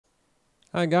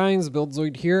Hi guys,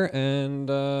 BuildZoid here, and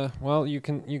well, you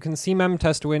can see mem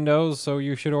test windows, so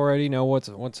you should already know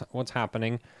what's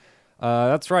happening.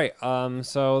 That's right.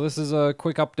 So this is a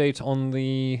quick update on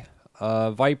the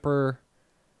Viper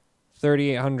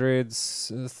 3800s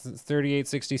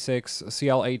 3866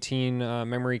 CL18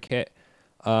 memory kit.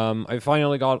 I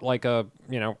finally got like a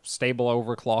stable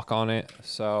overclock on it,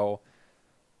 so.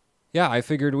 Yeah, I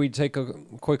figured we'd take a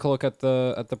quick look at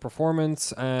the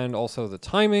performance and also the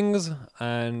timings,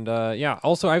 and yeah.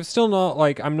 Also, I'm still not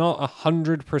I'm not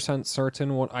 100%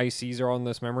 certain what ICs are on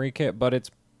this memory kit, but it's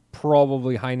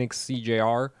probably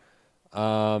Hynix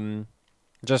CJR,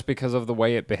 just because of the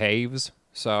way it behaves.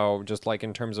 So just like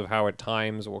in terms of how it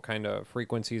times, what kind of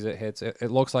frequencies it hits, it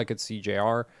looks like it's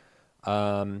CJR,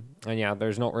 and yeah,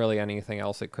 there's not really anything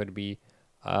else it could be.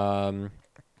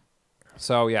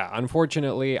 So yeah,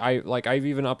 unfortunately, I've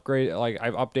even upgraded,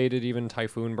 I've updated even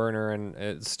Typhoon Burner, and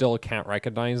it still can't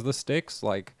recognize the sticks.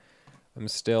 Like, I'm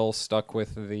still stuck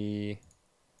with the.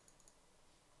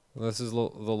 This is the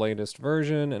latest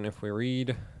version, and if we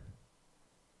read,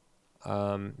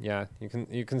 yeah,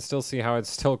 you can still see how it's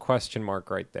still question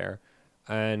mark right there,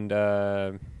 and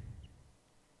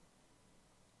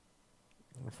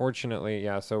unfortunately,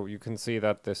 yeah. So you can see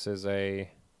that this is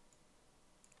a.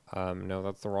 No,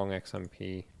 that's the wrong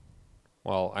XMP.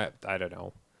 Well, I don't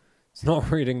know. It's not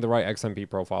reading the right XMP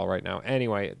profile right now.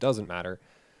 Anyway, it doesn't matter.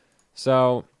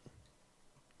 So,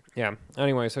 yeah.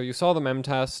 Anyway, so you saw the mem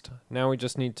test. Now we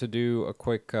just need to do a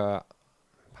quick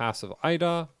passive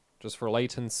IDA, just for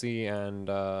latency and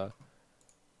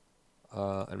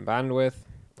bandwidth.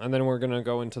 And then we're going to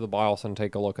go into the BIOS and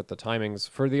take a look at the timings.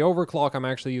 For the overclock, I'm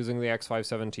actually using the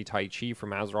X570 Taichi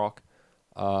from Asrock,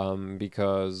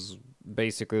 because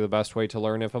basically the best way to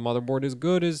learn if a motherboard is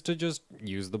good is to just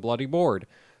use the bloody board.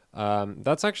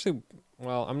 That's actually,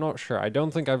 well, I'm not sure. I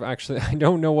don't think I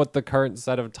don't know what the current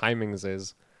set of timings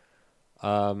is.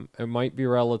 It might be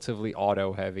relatively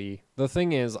auto heavy. The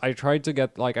thing is, I tried to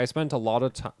get, I spent a lot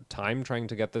of time trying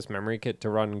to get this memory kit to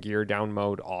run gear down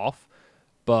mode off,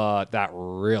 but that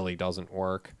really doesn't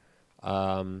work.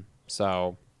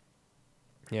 So,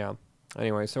 yeah.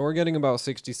 Anyway, so we're getting about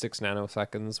 66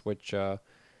 nanoseconds, which, I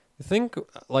think,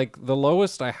 the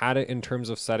lowest I had it in terms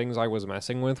of settings I was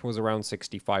messing with was around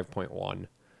 65.1.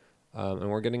 And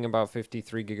we're getting about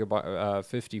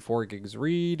 54 gigs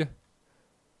read.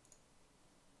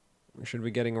 We should be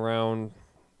getting around,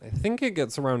 I think it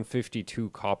gets around 52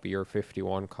 copy or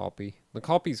 51 copy. The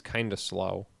copy's kind of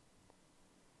slow.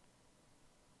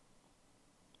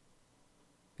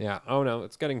 Yeah, oh no,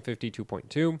 it's getting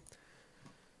 52.2.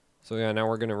 So yeah, now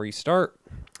we're going to restart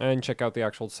and check out the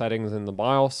actual settings in the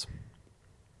BIOS.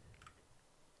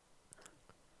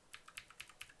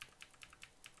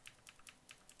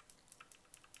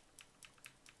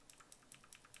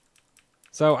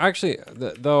 So actually,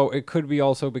 though, it could be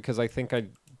also because I think I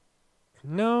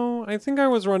think I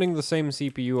was running the same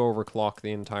CPU overclock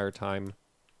the entire time.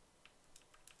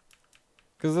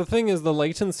 Because the thing is, the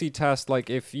latency test,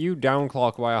 if you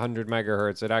downclock by 100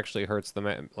 megahertz, it actually hurts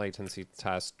the latency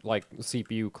test,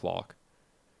 CPU clock.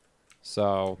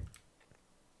 So,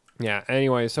 yeah,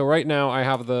 anyway, so right now I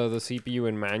have the CPU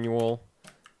in manual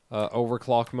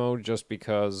overclock mode just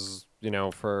because,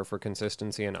 for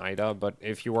consistency and IDA. But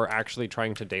if you were actually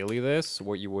trying to daily this,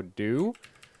 what you would do,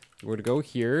 you would go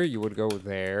here, you would go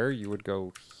there, you would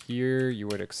go here, you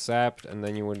would accept, and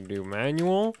then you would do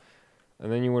manual.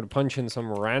 And then you would punch in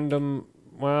some random,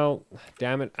 well,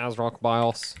 damn it, Asrock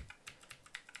BIOS.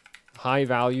 High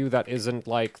value that isn't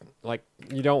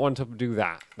you don't want to do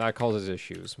that. That causes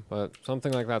issues. But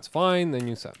something like that's fine. Then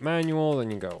you set manual,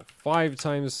 then you go 5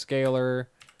 times scalar.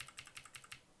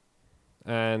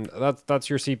 And that's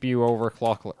your CPU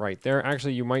overclock right there.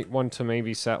 Actually, you might want to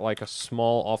maybe set a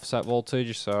small offset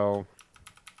voltage, so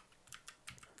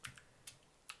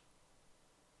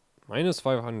minus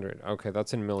 500. Okay,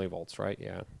 that's in millivolts, right?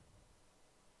 Yeah.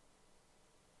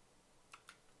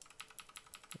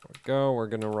 There we go. We're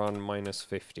going to run minus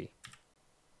 50.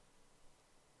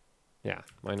 Yeah,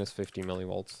 minus 50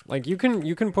 millivolts.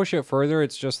 You can push it further.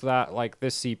 It's just that,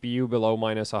 this CPU below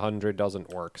minus 100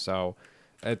 doesn't work. So,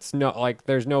 it's not,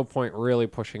 there's no point really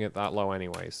pushing it that low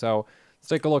anyway. So, let's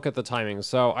take a look at the timings.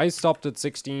 So, I stopped at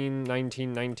 16,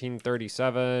 19, 19,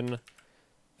 37...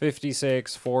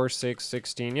 56, 4, 6,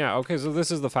 16. Yeah, okay, so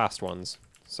this is the fast ones.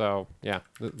 So, yeah,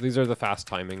 these are the fast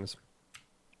timings.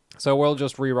 So we'll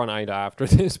just rerun IDA after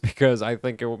this because I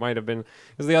think it might have been...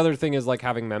 Because the other thing is,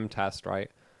 having mem test,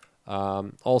 right?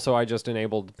 Also, I just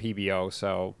enabled PBO,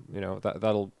 so,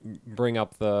 that'll bring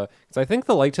up the... Because I think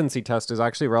the latency test is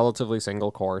actually relatively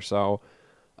single core, so...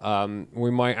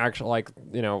 we might actually, like,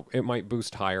 you know, it might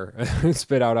boost higher,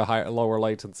 spit out a lower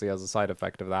latency as a side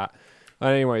effect of that.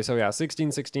 But anyway, so yeah,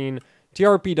 1616.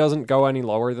 TRP doesn't go any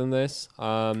lower than this.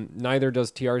 Neither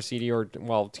does TRCD or,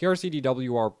 well,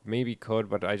 TRCD-WR maybe could,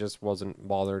 but I just wasn't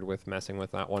bothered with messing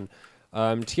with that one.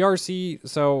 TRC,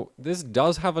 so this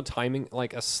does have a timing,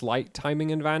 like a slight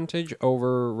timing advantage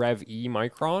over Rev E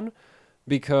Micron,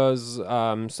 because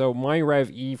so my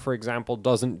Rev E, for example,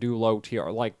 doesn't do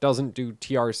doesn't do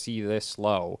TRC this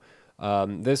low.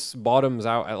 This bottoms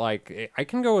out at, like, I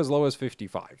can go as low as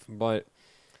 55, but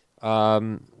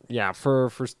yeah, for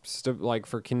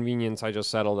convenience, I just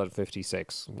settled at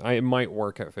 56. It might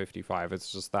work at 55.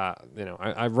 It's just that, you know,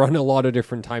 I've run a lot of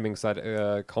different timing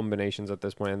set combinations at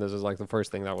this point, and this is like the first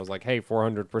thing that was like, hey,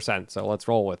 400%, so let's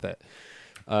roll with it.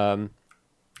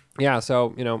 Yeah,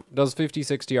 so, you know, does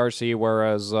 56 TRC,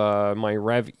 whereas my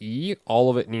Rev E, all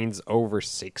of it needs over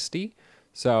 60.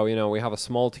 So, you know, we have a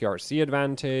small TRC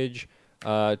advantage.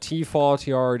 TFAW,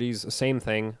 TRRDs, same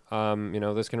thing. You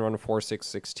know, this can run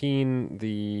 4616,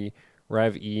 the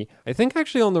Rev E. I think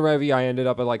actually on the Rev E I ended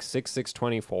up at like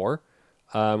 6624,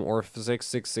 or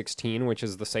 6616, which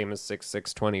is the same as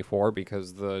 6624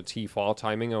 because the TFAW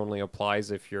timing only applies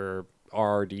if your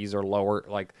RRDs are lower,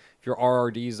 like if your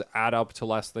RRDs add up to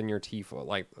less than your TFAW,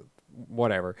 like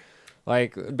whatever.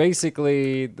 Like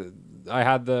basically I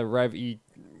had the Rev E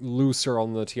looser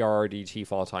on the TRRD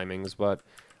TFAW timings, but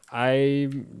I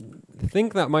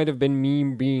think that might have been me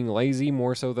being lazy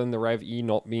more so than the Rev E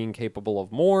not being capable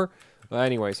of more. But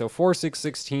anyway, so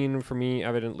 4616 for me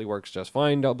evidently works just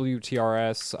fine.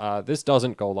 WTRS, this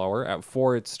doesn't go lower. At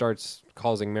 4, it starts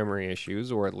causing memory issues,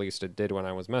 or at least it did when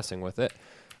I was messing with it.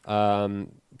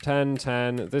 10,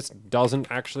 10, this doesn't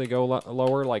actually go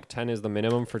lower. Like 10 is the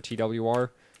minimum for TWR, in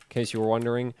case you were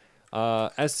wondering.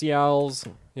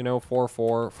 SCLs, you know,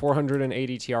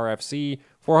 480 TRFC,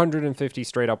 450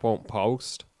 straight up won't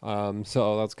post.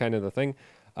 So that's kind of the thing.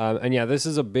 And yeah, this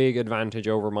is a big advantage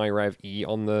over my Rev E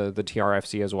on the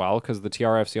TRFC as well, because the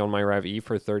TRFC on my Rev E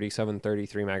for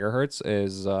 3733 megahertz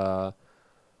is,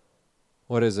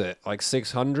 what is it, like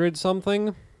 600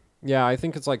 something? Yeah, I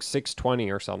think it's like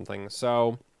 620 or something.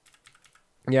 So,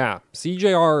 yeah,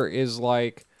 CJR is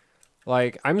like,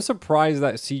 I'm surprised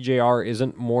that CJR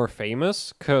isn't more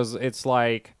famous, because it's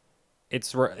like,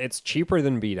 it's cheaper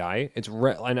than BDI.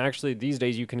 And actually these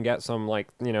days you can get some, like,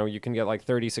 you know, you can get like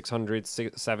 3600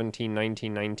 17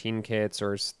 1919 kits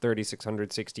or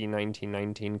 3600 16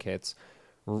 1919 kits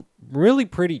really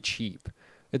pretty cheap.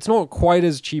 It's not quite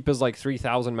as cheap as like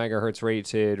 3000 megahertz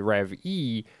rated Rev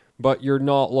E, but you're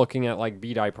not looking at like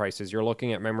BDI prices. You're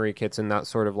looking at memory kits in that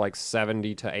sort of like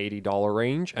 $70 to $80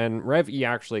 range, and Rev E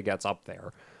actually gets up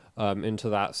there. Into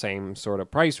that same sort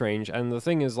of price range. And the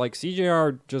thing is, like,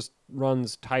 CJR just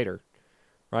runs tighter,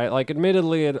 right? Like,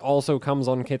 admittedly, it also comes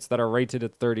on kits that are rated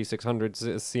at 3600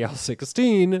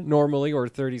 CL16 normally, or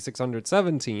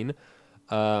 3617.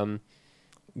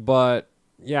 But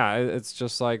yeah, it's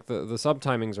just like the sub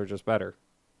timings are just better.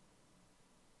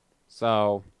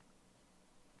 So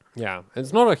yeah,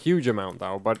 it's not a huge amount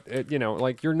though, but you know,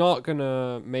 like, you're not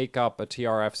gonna make up a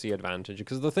TRFC advantage,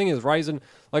 because the thing is, Ryzen,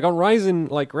 like on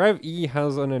Ryzen, like Rev E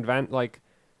has an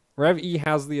Rev E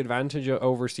has the advantage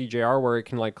over CJR where it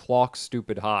can like clock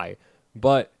stupid high,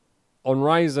 but on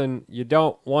Ryzen you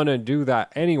don't want to do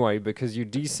that anyway, because you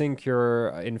desync your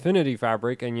Infinity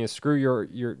Fabric and you screw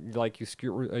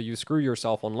you screw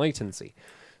yourself on latency.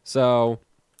 So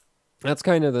that's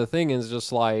kind of the thing, is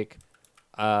just like,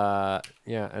 yeah,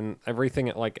 and everything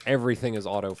is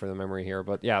auto for the memory here,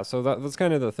 but yeah, so that's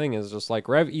kind of the thing, is just like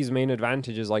Rev E's main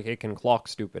advantage is like it can clock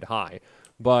stupid high,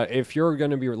 but if you're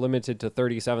going to be limited to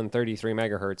 33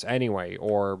 megahertz anyway,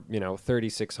 or, you know,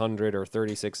 3600 or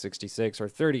 3666 or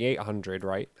 3800,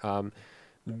 right,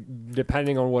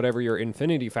 depending on whatever your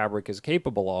Infinity Fabric is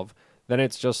capable of, then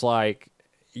it's just like,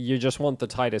 you just want the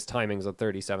tightest timings at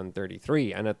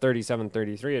 3733, and at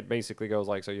 3733 it basically goes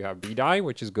like, so you have BDI,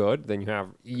 which is good, then you have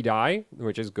EDI,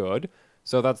 which is good.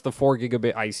 So that's the 4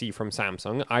 gigabit IC from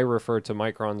Samsung. I refer to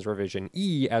Micron's revision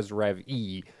E as Rev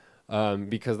E,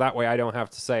 because that way I don't have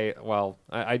to say, well,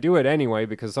 I do it anyway,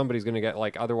 because somebody's going to get,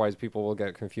 like, otherwise people will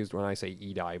get confused when I say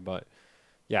EDI. But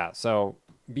yeah, so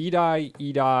BDI,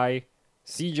 EDI,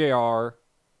 CJR,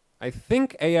 I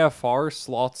think AFR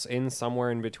slots in somewhere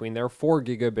in between there. 4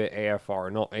 gigabit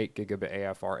AFR, not 8 gigabit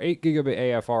AFR. 8 gigabit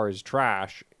AFR is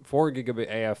trash. 4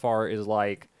 gigabit AFR is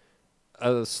like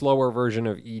a slower version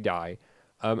of EDI.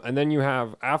 And then you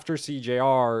have, after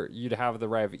CJR, you'd have the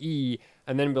Rev E,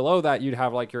 and then below that you'd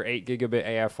have like your 8 gigabit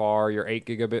AFR, your 8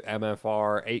 gigabit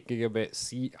MFR, 8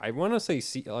 gigabit I want to say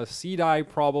CDI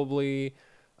probably.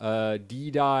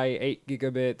 D die 8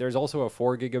 gigabit. There's also a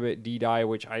 4 gigabit D die,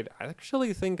 which I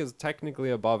actually think is technically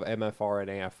above MFR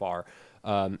and AFR,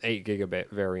 8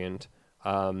 gigabit variant.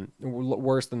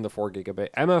 Worse than the 4 gigabit.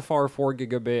 MFR 4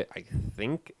 gigabit, I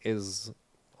think, is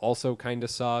also kind of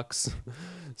sucks.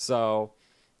 So,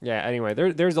 yeah, anyway,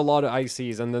 there's a lot of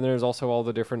ICs, and then there's also all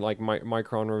the different, like,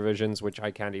 micron revisions, which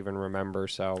I can't even remember,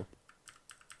 so,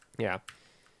 yeah.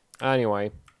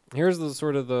 Anyway, here's the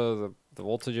sort of the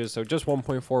voltages. So just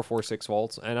 1.446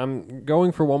 volts, and I'm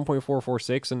going for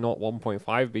 1.446 and not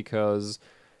 1.5 because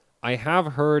I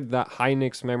have heard that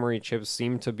Hynix memory chips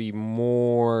seem to be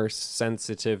more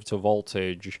sensitive to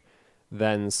voltage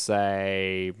than,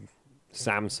 say,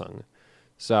 Samsung.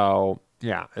 So,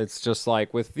 yeah, it's just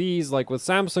like with these, like with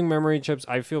Samsung memory chips,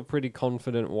 I feel pretty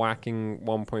confident whacking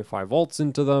 1.5 volts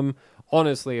into them.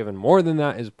 Honestly, even more than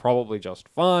that is probably just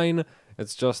fine.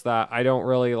 It's just that I don't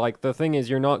really, like, the thing is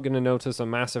you're not going to notice a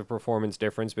massive performance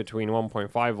difference between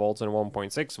 1.5 volts and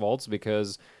 1.6 volts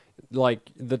because, like,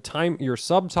 your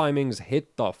sub-timings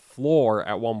hit the floor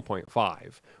at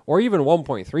 1.5 or even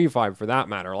 1.35 for that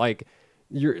matter. Like,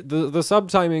 the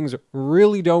sub-timings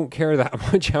really don't care that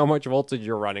much how much voltage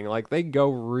you're running. Like, they go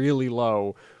really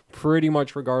low pretty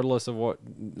much regardless of what,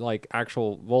 like,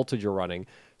 actual voltage you're running.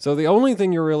 So the only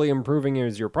thing you're really improving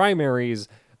is your primaries,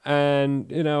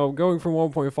 and, you know, going from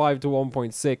 1.5 to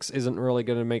 1.6 isn't really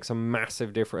going to make some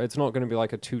massive difference. It's not going to be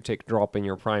like a 2-tick drop in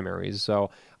your primaries. So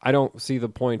I don't see the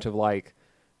point of, like,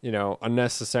 you know,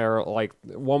 unnecessary, like,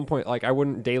 I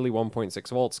wouldn't daily 1.6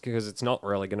 volts because it's not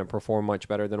really going to perform much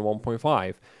better than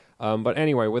 1.5. But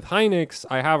anyway, with Hynix,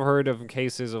 I have heard of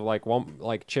cases of, like,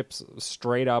 chips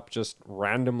straight up just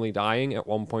randomly dying at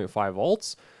 1.5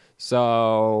 volts.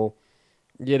 So,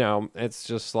 you know, it's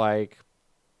just like,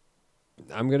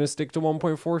 I'm going to stick to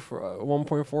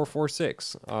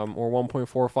 1.446 or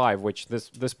 1.45, which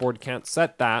this board can't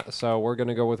set that, so we're going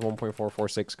to go with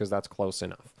 1.446 because that's close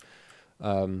enough.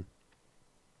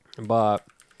 But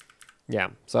yeah,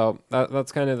 so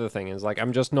that's kind of the thing, is like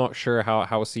I'm just not sure how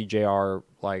CJR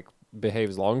like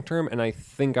behaves long term, and I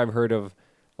think I've heard of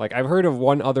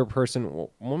one other person,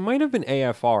 one might have been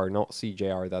AFR, not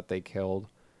CJR, that they killed.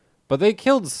 But they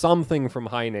killed something from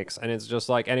Hynix, and it's just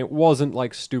like, and it wasn't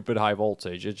like stupid high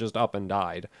voltage, it just up and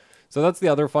died. So that's the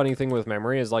other funny thing with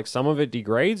memory, is like some of it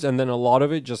degrades, and then a lot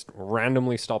of it just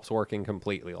randomly stops working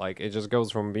completely. Like, it just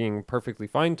goes from being perfectly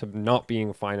fine to not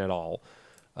being fine at all.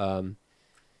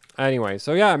 Anyway,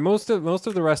 so yeah, most of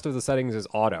the rest of the settings is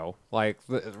auto. Like,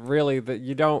 really,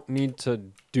 you don't need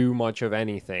to do much of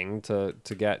anything to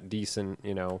get decent,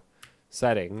 you know,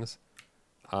 settings.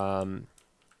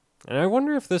 And I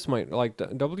wonder if this might, like,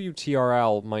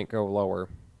 WTRL might go lower.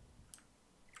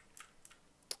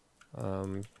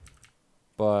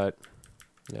 But,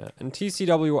 yeah. And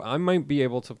TCW, I might be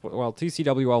able to, well,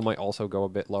 TCWL might also go a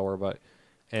bit lower, but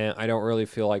I don't really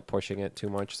feel like pushing it too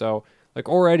much. So, like,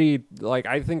 already, like,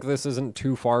 I think this isn't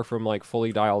too far from, like,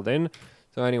 fully dialed in.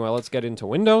 So anyway, let's get into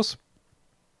Windows.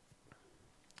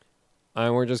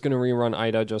 And we're just going to rerun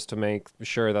IDA just to make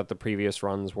sure that the previous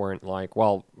runs weren't like,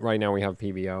 well, right now we have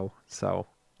PBO, so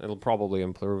it'll probably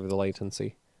improve the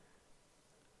latency.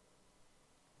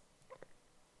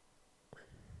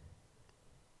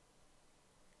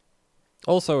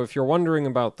 Also, if you're wondering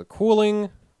about the cooling,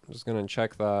 I'm just going to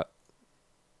check that.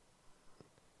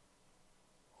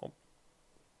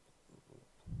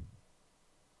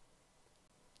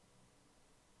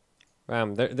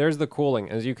 Bam, there's the cooling.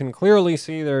 As you can clearly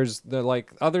see, there's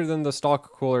like, other than the stock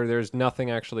cooler, there's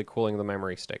nothing actually cooling the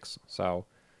memory sticks. So,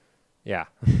 yeah,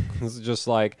 it's just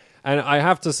like, and I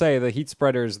have to say, the heat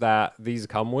spreaders that these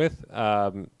come with,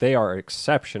 they are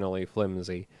exceptionally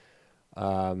flimsy,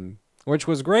 which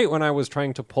was great when I was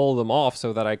trying to pull them off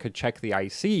so that I could check the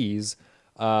ICs,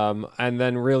 and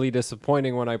then really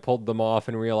disappointing when I pulled them off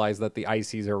and realized that the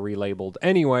ICs are relabeled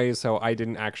anyway, so I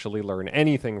didn't actually learn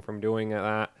anything from doing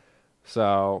that.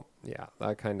 So, yeah,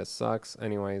 that kind of sucks.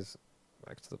 Anyways,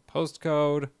 back to the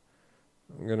postcode.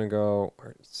 I'm going to go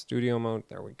studio mode.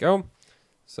 There we go.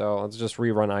 So, let's just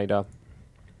rerun IDA.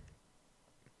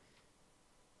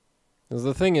 Because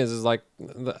the thing is like,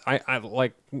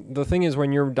 the thing is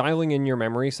when you're dialing in your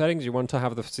memory settings, you want to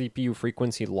have the CPU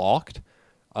frequency locked.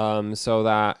 So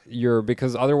that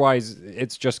because otherwise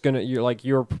it's just gonna,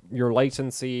 your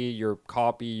latency, your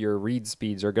copy, your read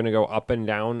speeds are gonna go up and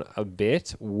down a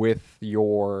bit with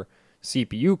your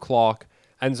CPU clock,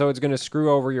 and so it's gonna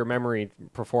screw over your memory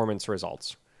performance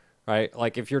results, right?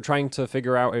 Like, if you're trying to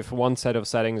figure out if one set of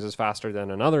settings is faster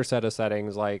than another set of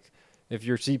settings, like if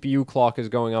your CPU clock is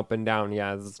going up and down,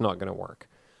 yeah, it's not gonna work.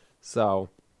 So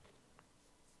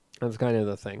that's kind of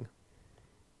the thing.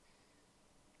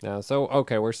 Yeah, so,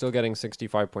 okay, we're still getting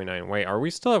 65.9. Wait, are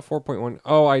we still at 4.1?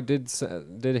 Oh, I did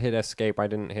hit escape. I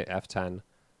didn't hit F10.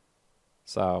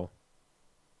 So,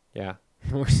 yeah,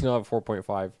 we're still at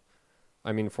 4.5.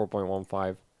 I mean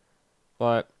 4.15.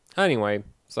 But, anyway,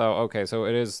 so, okay, so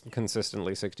it is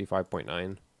consistently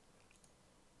 65.9.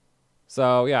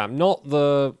 So, yeah, not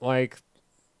the, like,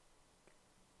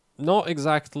 not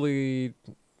exactly...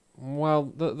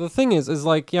 Well, the thing is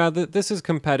like, yeah, this is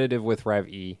competitive with Rev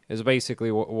E, is basically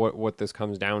what this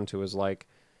comes down to, is like,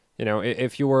 you know,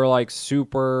 if you were like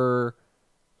super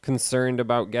concerned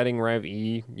about getting Rev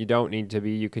E, you don't need to be.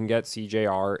 You can get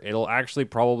CJR. It'll actually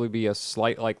probably be a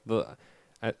slight, like,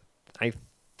 I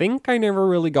think I never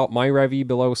really got my Rev E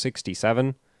below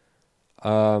 67,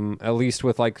 at least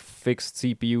with like fixed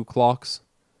CPU clocks,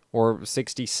 or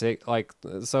 66, like,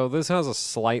 so this has a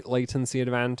slight latency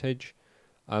advantage.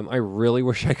 I really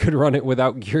wish I could run it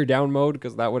without gear down mode,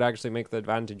 because that would actually make the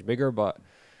advantage bigger, but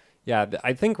yeah,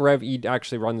 I think Rev E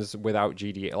actually runs without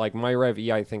GDM. Like, my Rev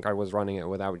E, I think I was running it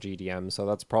without GDM, so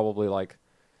that's probably like,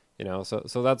 you know, so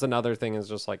that's another thing, is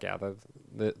just like, yeah,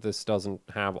 this doesn't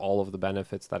have all of the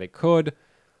benefits that it could,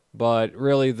 but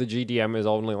really the GDM is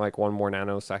only like 1 more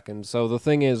nanosecond. So the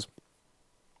thing is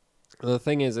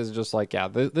just like, yeah,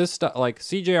 this stuff, like,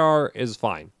 CJR is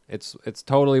fine. It's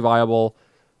totally viable.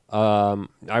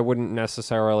 I wouldn't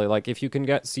necessarily, like, if you can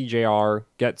get CJR,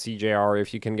 get CJR.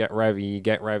 If you can get Rev E,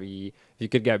 get Rev E. If you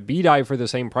could get BDI for the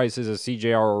same prices as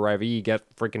CJR or Rev E,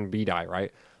 get freaking BDI,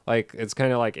 right? Like, it's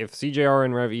kind of like, if CJR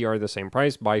and Rev E are the same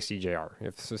price, buy CJR.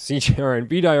 If CJR and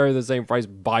BDI are the same price,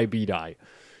 buy BDI.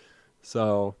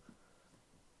 So,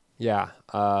 yeah,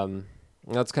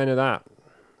 that's kind of that.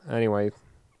 Anyway,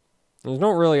 there's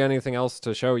not really anything else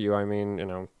to show you. I mean, you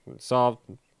know, saw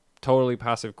totally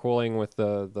passive cooling with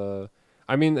the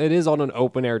I mean, it is on an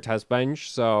open air test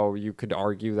bench, so you could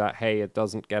argue that, hey, it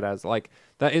doesn't get as, like,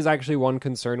 that is actually one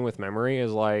concern with memory,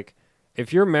 is like,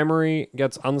 if your memory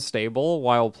gets unstable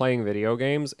while playing video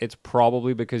games, it's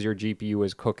probably because your GPU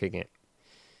is cooking it.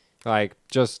 Like,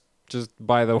 just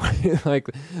by the way, like,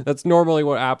 that's normally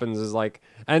what happens, is like,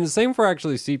 and the same for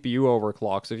actually CPU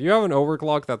overclocks. If you have an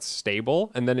overclock that's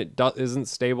stable and then it isn't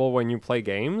stable when you play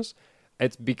games,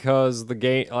 it's because the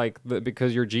game, like,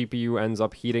 because your GPU ends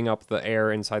up heating up the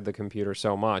air inside the computer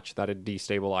so much that it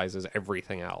destabilizes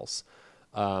everything else,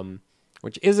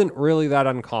 which isn't really that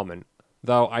uncommon.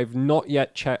 Though I've not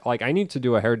yet checked, like, I need to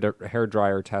do a hair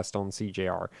dryer test on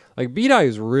CJR. Like, BDI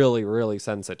is really, really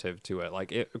sensitive to it.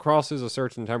 Like, it crosses a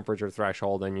certain temperature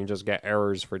threshold and you just get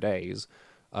errors for days.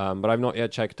 But I've not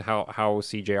yet checked how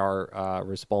CJR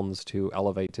responds to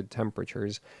elevated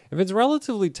temperatures. If it's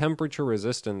relatively temperature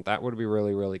resistant, that would be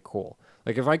really, really cool.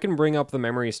 Like, if I can bring up the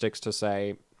memory sticks to,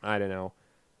 say, I don't know,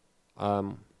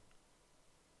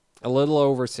 a little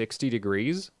over 60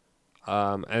 degrees,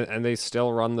 and they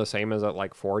still run the same as at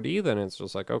like 40, then it's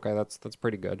just like, okay, that's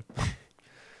pretty good.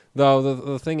 Though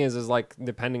the thing is like,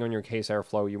 depending on your case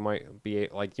airflow, you might be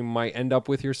like, you might end up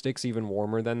with your sticks even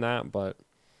warmer than that, but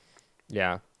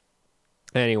yeah.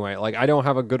 Anyway, like, I don't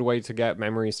have a good way to get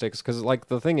memory sticks, because, like,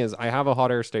 the thing is, I have a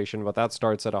hot air station, but that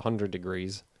starts at 100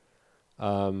 degrees.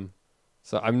 So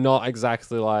I'm not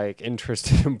exactly, like,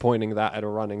 interested in pointing that at a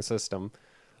running system.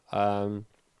 And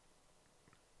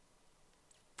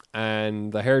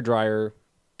the hairdryer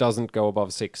doesn't go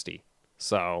above 60.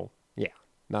 So, yeah,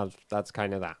 that's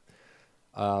kind of that.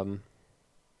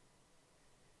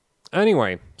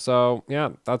 Anyway, so, yeah,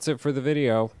 that's it for the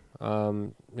video.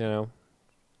 You know,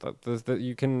 that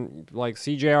you can, like,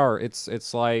 CJR,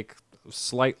 it's like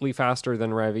slightly faster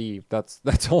than Rev E. That's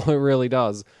all it really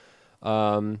does.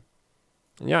 Yeah,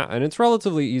 and it's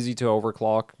relatively easy to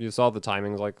overclock. You saw the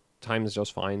timings, like, time's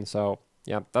just fine. So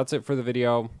yeah, that's it for the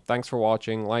video. Thanks for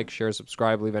watching. Like, share,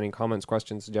 subscribe, leave any comments,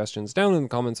 questions, suggestions down in the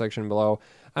comment section below.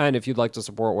 And if you'd like to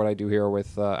support what I do here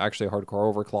with actually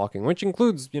hardcore overclocking, which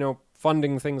includes, you know,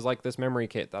 funding things like this memory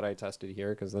kit that I tested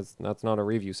here, because that's not a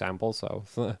review sample. So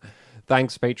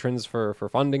thanks, patrons, for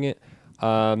funding it.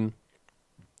 You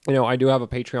know, I do have a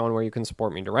Patreon where you can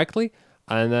support me directly.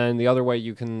 And then the other way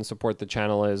you can support the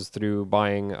channel is through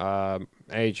buying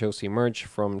AHOC merch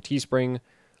from Teespring.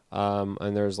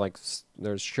 And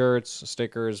there's shirts,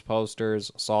 stickers,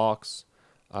 posters, socks,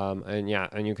 and yeah,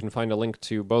 and you can find a link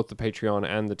to both the Patreon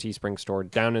and the Teespring store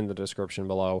down in the description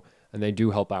below, and they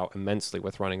do help out immensely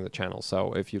with running the channel.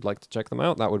 So if you'd like to check them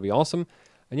out, that would be awesome.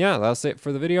 And yeah, that's it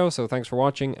for the video. So thanks for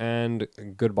watching, and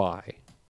goodbye.